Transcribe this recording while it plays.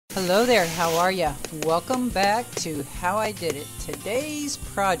Hello there, how are ya? Welcome back to How I Did It. Today's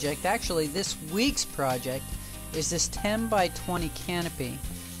project, actually this week's project, is this 10 by 20 canopy.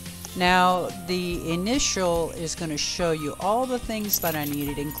 Now the initial is going to show you all the things that I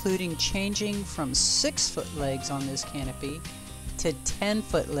needed, including changing from 6-foot legs on this canopy to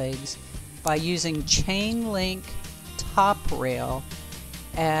 10-foot legs by using chain link top rail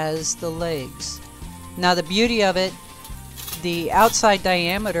as the legs. Now the beauty of it, the outside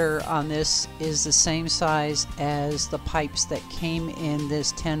diameter on this is the same size as the pipes that came in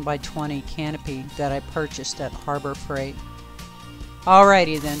this 10 by 20 canopy that I purchased at Harbor Freight.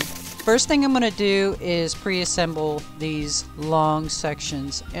 Alrighty then, first thing I'm going to do is pre-assemble these long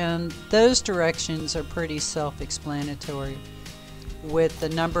sections, and those directions are pretty self-explanatory with the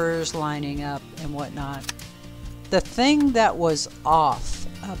numbers lining up and whatnot. The thing that was off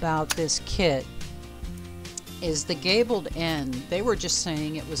about this kit is the gabled end. They were just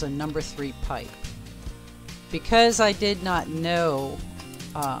saying it was a number 3 pipe. Because I did not know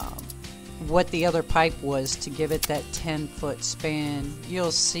what the other pipe was to give it that 10-foot span,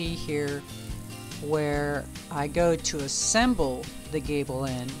 you'll see here where I go to assemble the gable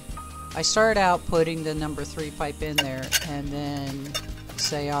end. I start out putting the number 3 pipe in there and then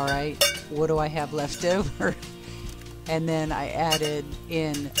say, alright, what do I have left over? And then I added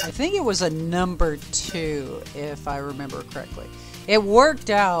in, I think it was a number 2 if I remember correctly. It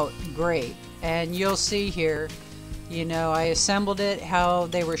worked out great, and you'll see here, you know, I assembled it how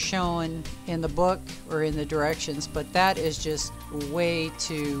they were showing in the book or in the directions, but that is just way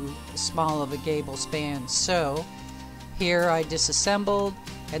too small of a gable span. So here I disassembled,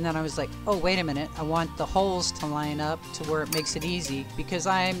 and then I was like, oh wait a minute, I want the holes to line up to where it makes it easy, because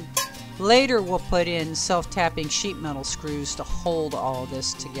later we'll put in self-tapping sheet metal screws to hold all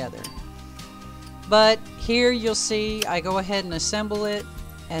this together. But here you'll see I go ahead and assemble it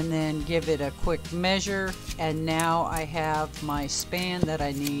and then give it a quick measure, and now I have my span that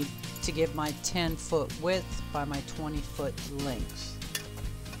I need to give my 10-foot width by my 20-foot length.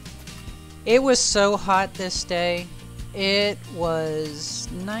 It was so hot this day. It was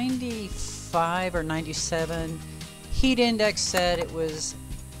 95 or 97. Heat index said it was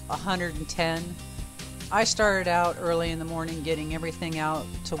 110. I started out early in the morning getting everything out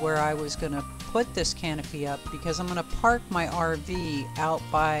to where I was going to put this canopy up, because I'm going to park my RV out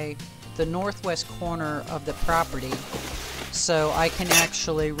by the northwest corner of the property so I can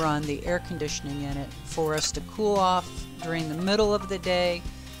actually run the air conditioning in it for us to cool off during the middle of the day.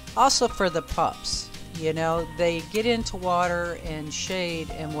 Also for the pups, you know, they get into water and shade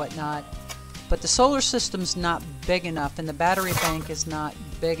and whatnot, but the solar system's not big enough and the battery bank is not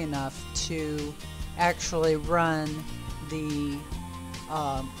big enough to actually run the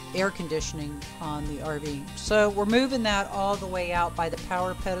air conditioning on the RV. So we're moving that all the way out by the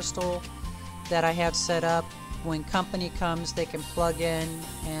power pedestal that I have set up. When company comes, they can plug in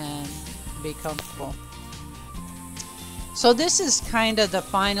and be comfortable. So this is kind of the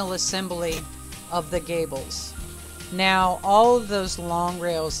final assembly of the gables. Now all of those long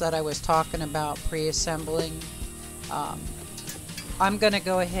rails that I was talking about pre-assembling, I'm going to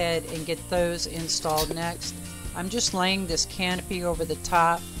go ahead and get those installed next. I'm just laying this canopy over the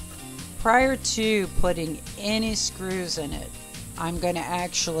top. Prior to putting any screws in it, I'm going to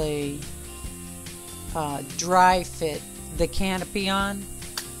actually dry fit the canopy on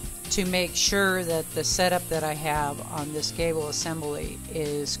to make sure that the setup that I have on this gable assembly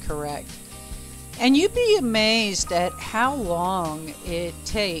is correct. And you'd be amazed at how long it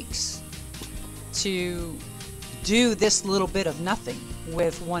takes to do this little bit of nothing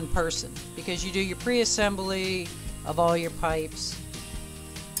with one person, because you do your pre-assembly of all your pipes,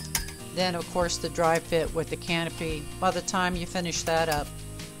 then of course the dry fit with the canopy. By the time you finish that up,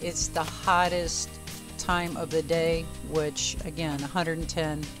 it's the hottest time of the day, which again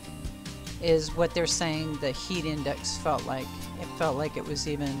 110 is what they're saying the heat index felt like. It felt like it was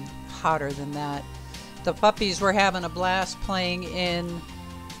even hotter than that. The puppies were having a blast playing in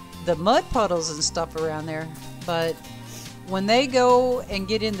the mud puddles and stuff around there, but when they go and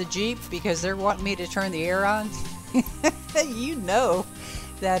get in the Jeep because they're wanting me to turn the air on, you know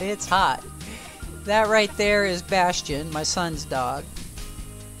that it's hot. That right there is Bastion, my son's dog.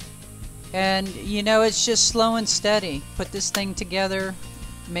 And you know, it's just slow and steady. Put this thing together,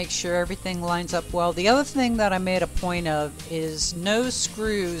 make sure everything lines up well. The other thing that I made a point of is no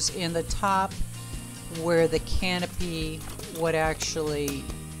screws in the top where the canopy would actually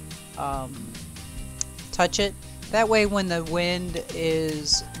touch it. That way when the wind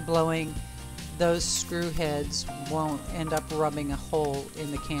is blowing, those screw heads won't end up rubbing a hole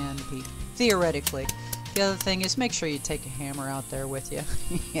in the canopy, theoretically. The other thing is make sure you take a hammer out there with you.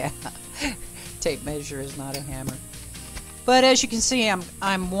 Yeah, tape measure is not a hammer. But as you can see,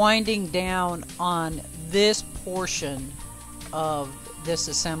 I'm winding down on this portion of this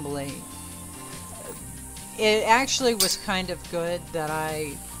assembly. It actually was kind of good that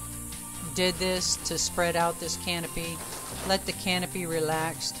I did this to spread out this canopy, let the canopy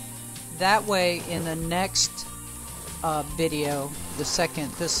relax. That way in the next video,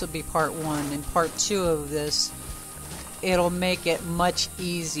 this will be part 1, in part 2 of this, it'll make it much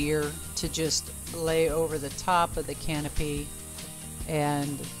easier to just lay over the top of the canopy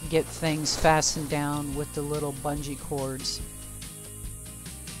and get things fastened down with the little bungee cords.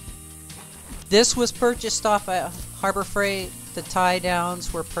 This was purchased off of Harbor Freight. The tie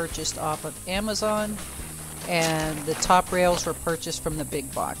downs were purchased off of Amazon, and the top rails were purchased from the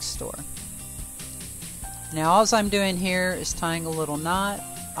big box store. Now all I'm doing here is tying a little knot.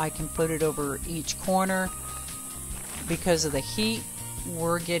 I can put it over each corner. Because of the heat,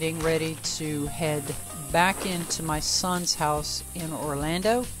 we're getting ready to head back into my son's house in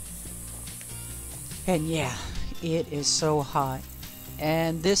Orlando. And yeah, it is so hot.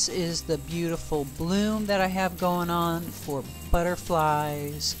 And this is the beautiful bloom that I have going on for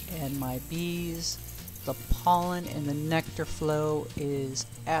butterflies and my bees. The pollen and the nectar flow is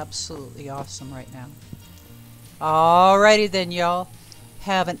absolutely awesome right now. Alrighty then, y'all.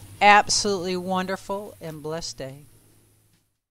 Have an absolutely wonderful and blessed day.